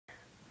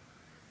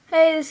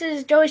Hey, this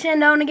is Joey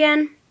Sandone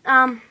again.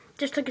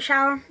 Just took a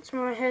shower. Some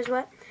of my hair's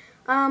wet.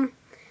 I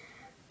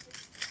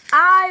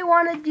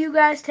wanted you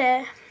guys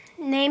to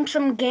name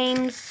some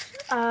games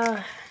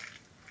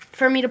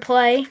for me to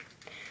play.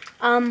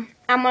 I'm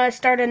gonna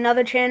start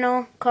another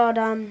channel called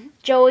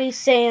Joey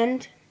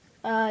Sand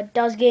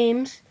Does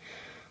Games.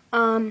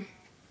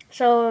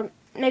 So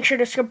make sure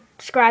to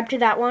subscribe to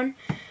that one.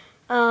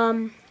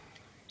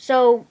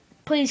 So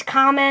please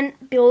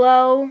comment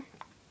below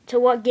to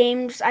what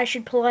games I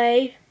should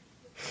play,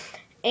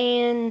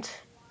 and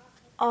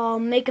I'll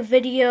make a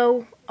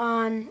video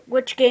on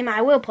which game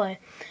I will play.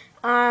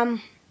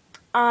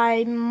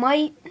 I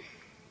might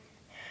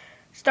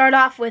start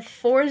off with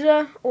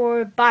Forza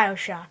or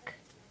Bioshock,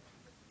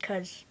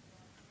 because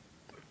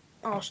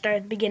I'll start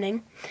at the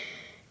beginning,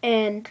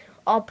 and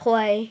I'll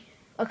play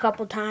a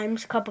couple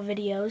times, a couple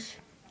videos,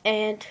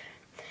 and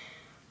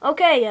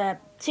okay,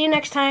 see you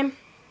next time.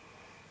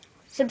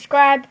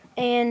 Subscribe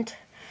and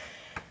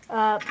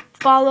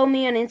follow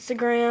me on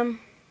Instagram.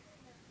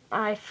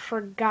 I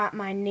forgot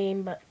my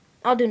name, but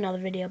I'll do another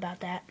video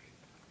about that.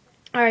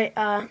 Alright,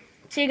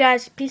 see you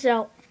guys. Peace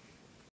out.